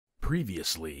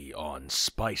Previously on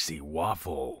Spicy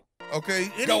Waffle. Okay,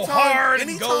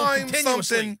 anytime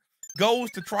something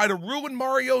goes to try to ruin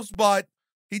Mario's butt,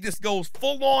 he just goes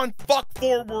full on fuck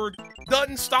forward,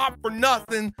 doesn't stop for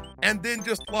nothing, and then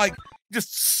just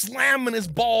slamming his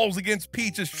balls against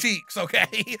Peach's cheeks, okay?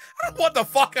 I don't know what the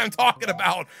fuck I'm talking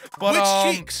about. But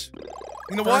which cheeks?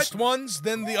 You know First what? ones,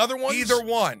 then the other ones? Either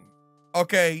one.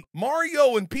 Okay,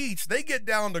 Mario and Peach, they get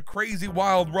down to crazy,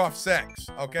 wild, rough sex,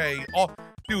 okay?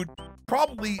 Dude,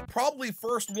 probably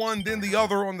first one, then the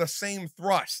other on the same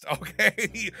thrust,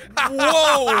 okay?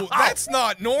 Whoa, that's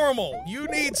not normal. You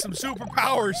need some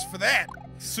superpowers for that.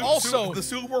 Also, the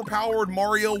super-powered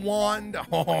Mario wand.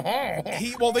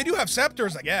 Well, they do have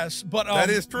scepters, I guess, but that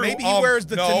is true. Maybe he wears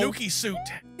the Tanuki suit.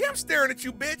 Yeah, I'm staring at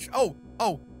you, bitch. Oh,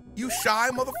 you shy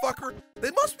motherfucker?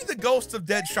 They must be the ghosts of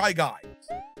dead Shy Guys.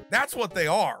 That's what they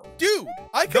are. Dude,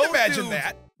 I can imagine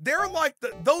that. They're like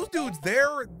those dudes.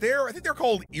 I think they're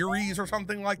called Eries or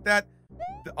something like that.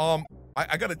 I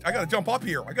gotta jump up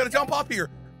here. I gotta jump up here.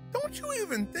 Don't you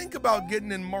even think about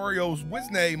getting in Mario's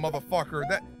Wisney, motherfucker.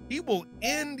 That he will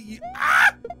end you.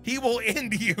 He will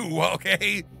end you.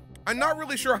 Okay. I'm not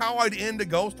really sure how I'd end a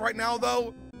ghost right now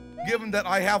though, given that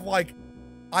I have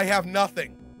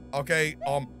nothing. Okay.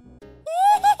 Okay.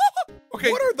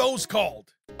 What are those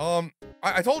called?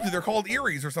 I told you they're called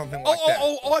Eries or something like that.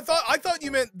 I thought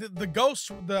you meant the ghosts.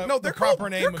 No, the proper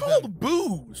name. They're called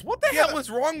boos. What the hell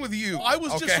is wrong with you? I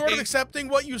was just sort of accepting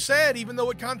what you said, even though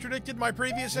it contradicted my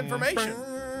previous information.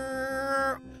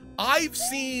 I've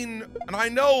seen, and I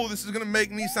know this is gonna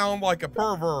make me sound like a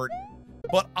pervert,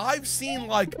 but I've seen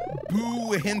like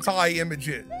boo hentai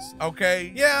images.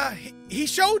 Okay. Yeah, he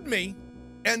showed me,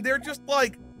 and they're just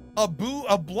like a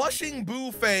blushing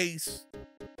boo face,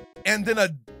 and then a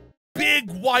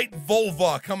big white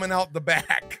vulva coming out the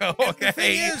back. Okay. The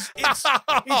thing is, it's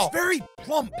very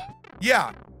plump.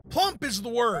 Yeah. Plump is the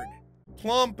word.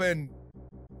 Plump and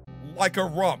like a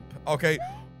rump. Okay.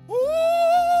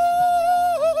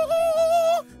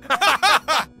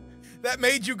 That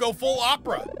made you go full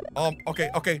opera.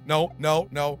 Okay. No.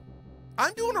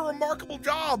 I'm doing a remarkable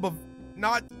job of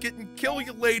not getting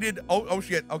kill-ulated. Oh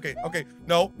shit. Okay.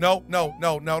 No.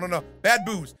 Bad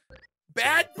booze.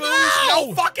 Bad booze,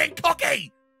 no fucking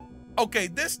cookie! Okay,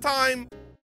 this time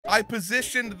I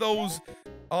positioned those,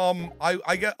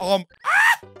 I get, what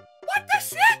the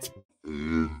shit?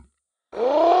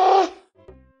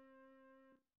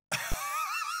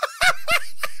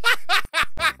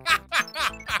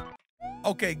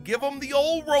 Okay, give them the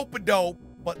old rope-a-dope,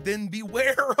 but then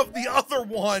beware of the other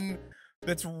one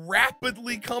that's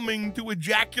rapidly coming to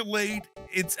ejaculate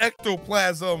its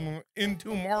ectoplasm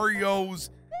into Mario's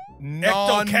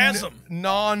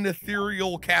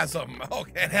non-ethereal chasm.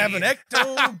 Okay. And have an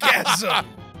ectogasm.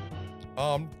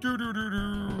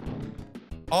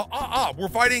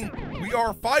 We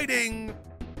are fighting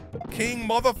King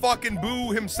motherfucking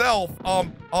Boo himself.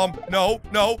 No.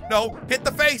 Hit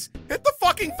the face. Hit the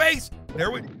fucking face. There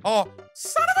we, son of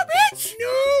a bitch.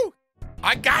 No.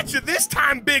 I got you this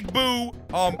time, Big Boo.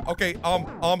 Okay,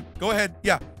 go ahead.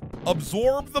 Yeah.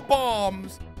 Absorb the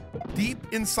bombs deep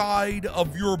inside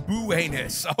of your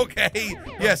boo-anus, okay?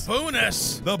 Yes.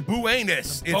 Bonus. The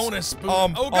boo-anus. Bonus boo.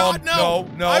 Oh God, no.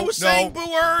 I was saying boo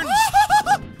earns.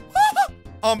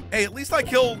 Hey, at least I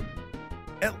killed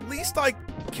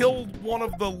one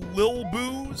of the lil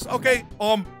boos. Okay.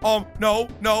 No.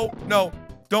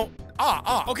 Don't.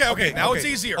 Okay. Now it's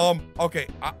easier. Okay.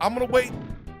 I'm gonna wait.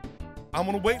 I'm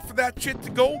gonna wait for that shit to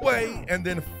go away and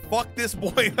then fuck this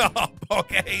boy up.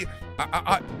 Okay.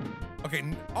 Okay.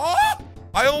 Oh!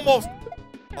 I almost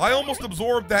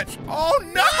absorbed that. Oh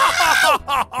no!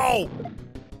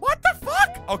 What the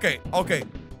fuck? Okay.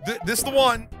 This is the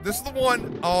one.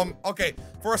 Okay.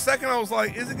 For a second, I was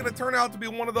like, is it gonna turn out to be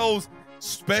one of those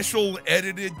special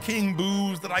edited King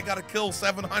Boos that I gotta kill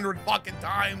 700 fucking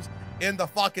times in the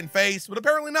fucking face? But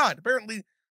apparently not. Apparently,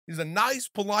 he's a nice,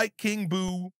 polite King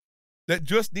Boo that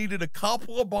just needed a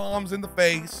couple of bombs in the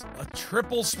face. A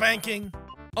triple spanking.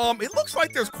 It looks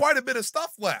like there's quite a bit of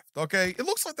stuff left, okay? It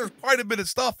looks like there's quite a bit of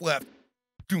stuff left.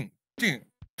 Doom. Waka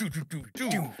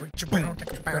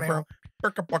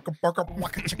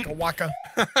chicka waka.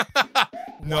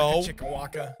 No. Waka chicka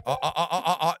waka.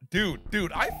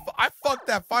 Dude, I fucked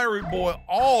that fiery boy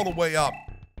all the way up.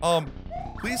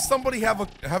 Please somebody have a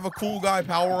cool guy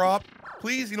power up.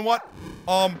 Please, you know what?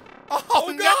 Oh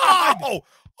God! No!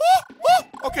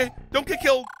 Okay, don't get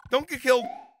killed.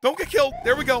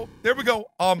 There we go.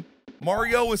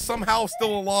 Mario is somehow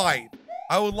still alive.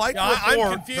 I would like to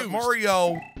report that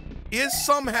Mario is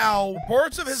somehow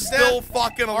reports of his still death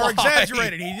fucking alive. Are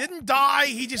exaggerated. He didn't die.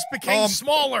 He just became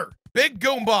smaller. Big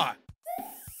Goomba,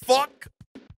 fuck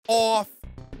off,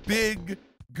 big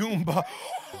Goomba.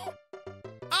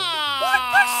 What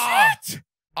the shit?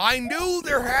 I knew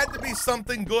there had to be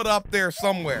something good up there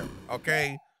somewhere,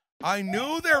 okay? I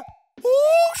knew there...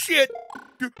 Oh, shit!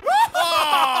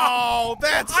 Oh,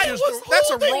 that's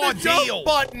a raw jump deal.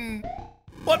 Button,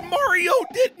 but Mario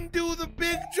didn't do the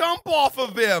big jump off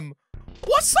of him.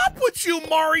 What's up with you,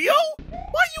 Mario?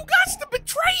 Why you got to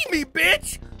betray me,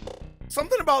 bitch?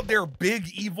 Something about their big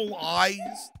evil eyes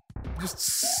just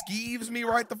skeeves me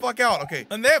right the fuck out. Okay,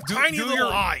 And they have tiny little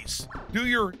eyes. do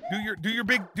your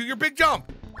big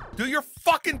jump. Do your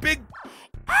fucking big...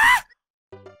 Ah!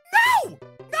 No!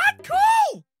 Not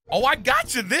cool! Oh, I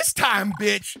got you this time,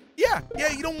 bitch. Yeah,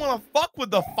 you don't want to fuck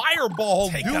with the fireball,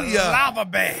 Take do a ya? lava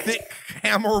bath. Thick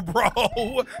Hammer Bro.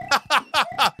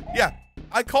 Yeah,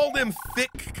 I called him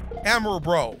Thick Hammer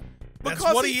Bro. That's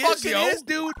Because what he he is, fucking yo. is,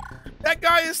 dude. That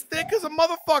guy is thick as a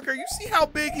motherfucker. You see how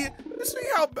big he... You see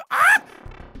how... Ah!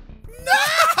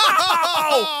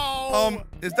 No!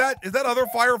 Is that other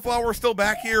fire flower still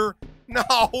back here? No,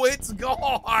 it's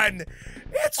gone.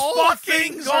 It's All fucking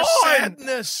things gone. are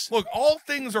sadness. Look, all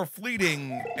things are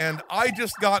fleeting, and I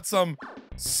just got some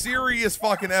serious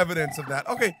fucking evidence of that.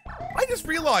 Okay, I just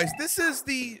realized this is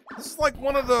like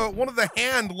one of the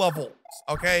hand levels.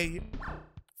 Okay,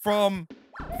 from.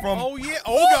 Oh yeah.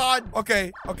 Oh God.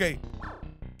 Okay.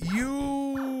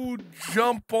 You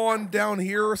jump on down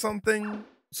here or something,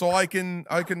 so I can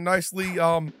nicely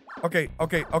Okay.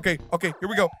 Here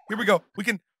we go. We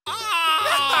can.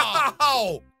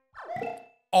 Ow!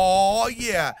 Oh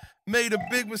yeah, made a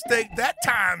big mistake that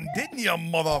time, didn't you,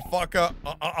 motherfucker?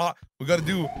 We gotta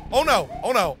do. Oh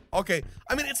no. Okay,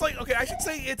 I mean it's like I should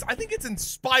say I think it's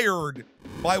inspired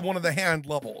by one of the hand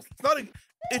levels.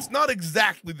 It's not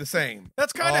exactly the same.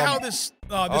 That's kind of how this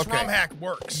okay. ROM hack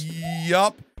works.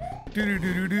 Yup.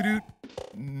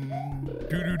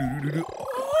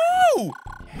 Oh!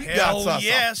 We Hell got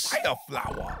yes. fire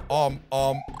flower.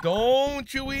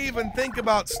 Don't you even think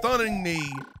about stunning me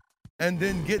and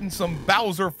then getting some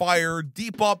Bowser fire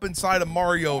deep up inside of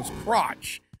Mario's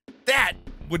crotch. That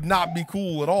would not be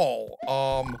cool at all.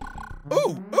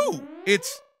 Ooh.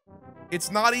 It's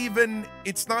not even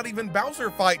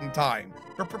Bowser fighting time.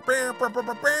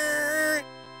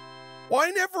 Why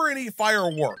never any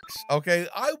fireworks? Okay,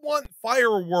 I want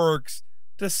fireworks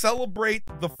to celebrate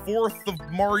the 4th of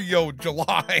Mario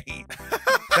July.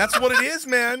 That's what it is,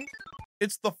 man.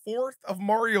 It's the 4th of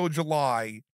Mario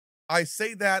July. I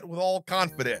say that with all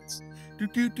confidence.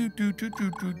 Which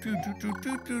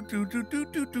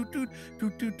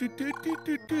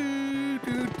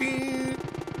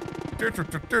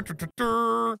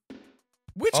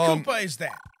Koopa is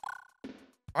that?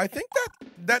 I think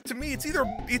that to me it's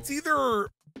either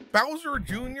Bowser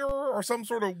Jr. or some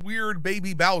sort of weird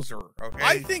baby Bowser, okay?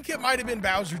 I think it might have been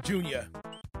Bowser Jr.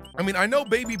 I mean, I know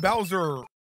baby Bowser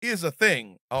is a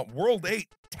thing. World 8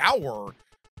 Tower.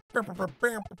 The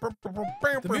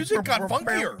music got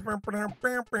funkier.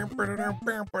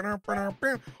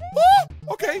 Oh,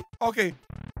 okay.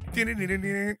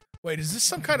 Wait, is this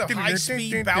some kind of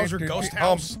high-speed Bowser ghost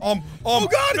house? Oh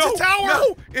God, it's a tower!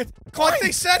 No, it's Like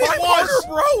they said it climb was! harder,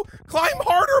 bro! Climb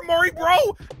harder, Murray, bro!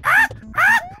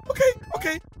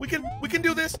 Okay, we can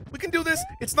do this.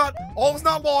 It's not, all is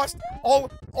not lost. All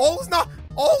is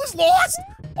lost!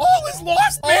 All is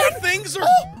lost, man! All things are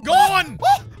gone!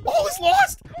 All is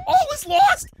lost!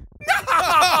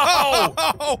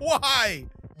 No! Why?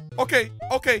 Okay,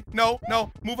 no.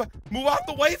 Move out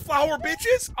the way, flower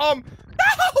bitches! No!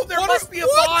 There must be a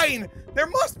vine! There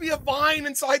must be a vine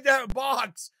inside that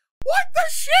box! What the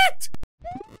shit?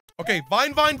 Okay,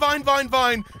 vine.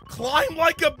 Climb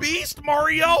like a beast,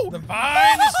 Mario! The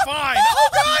vine is fine. Oh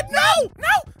God, no!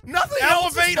 Nothing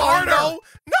else is Elevate fine, harder. though.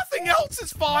 Nothing else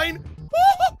is fine.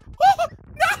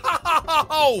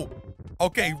 No!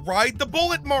 Okay, ride the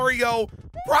bullet, Mario.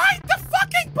 Ride the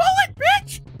fucking bullet,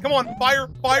 bitch! Come on, fire.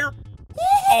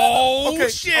 Oh, Okay,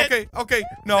 shit. Okay.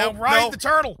 No, Now ride no. the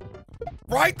turtle.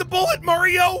 Ride the bullet,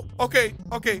 Mario! Okay.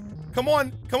 Come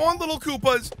on, little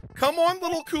Koopas.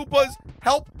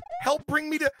 Help bring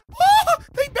me to... Oh,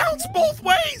 they bounce both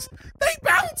ways!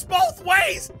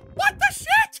 What the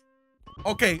shit?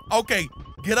 Okay.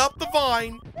 Get up the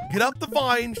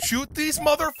vine, shoot these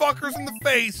motherfuckers in the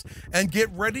face, and get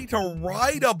ready to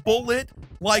ride a bullet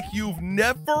like you've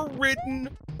never ridden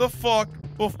the fuck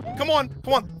before. Come on.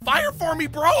 Fire for me,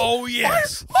 bro! Oh,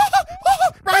 yes. Fire.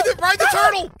 Ride the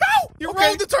turtle! No! You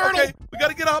rode the turtle! Okay, we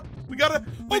gotta get up.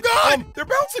 Oh, God! They're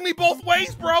bouncing me both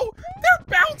ways, bro! They're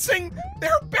bouncing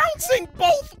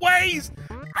both ways!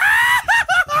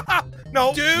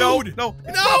 No, Dude! no.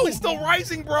 It's probably still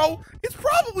rising, bro. It's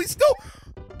probably still...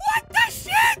 What the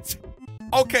shit?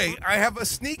 Okay, I have a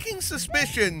sneaking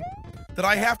suspicion that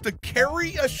I have to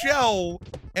carry a shell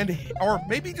or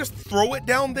maybe just throw it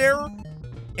down there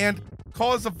and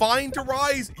cause a vine to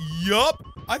rise. Yup.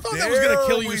 I thought that was gonna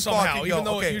kill you we somehow, fucking even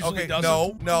go. though it usually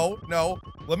doesn't. No.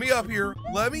 Let me up here.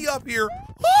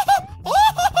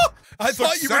 I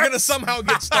thought you were gonna somehow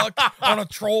get stuck on a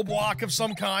troll block of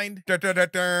some kind. He's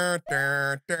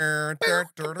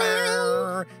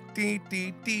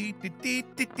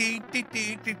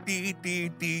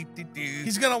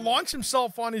gonna launch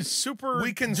himself on his super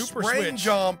We can duper spring switch.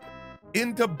 jump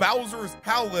into Bowser's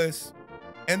palace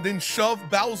and then shove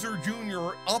Bowser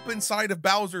Jr. up inside of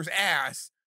Bowser's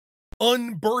ass,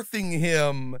 unbirthing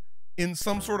him in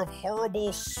some sort of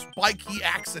horrible spiky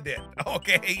accident.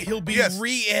 Okay, He'll be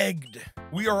re-egged.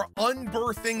 We are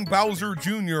unbirthing Bowser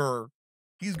Jr.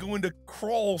 He's going to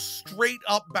crawl straight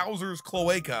up Bowser's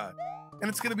cloaca, and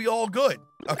it's going to be all good.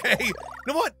 Okay, you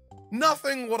know what?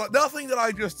 Nothing that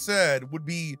I just said would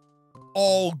be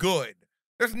all good.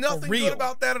 There's nothing good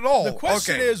about that at all. The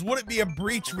question is, would it be a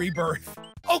Breach rebirth?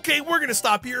 Okay, we're gonna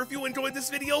stop here. If you enjoyed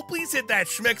this video, please hit that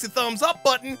schmexy thumbs up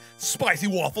button. Spicy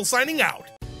Waffle signing out.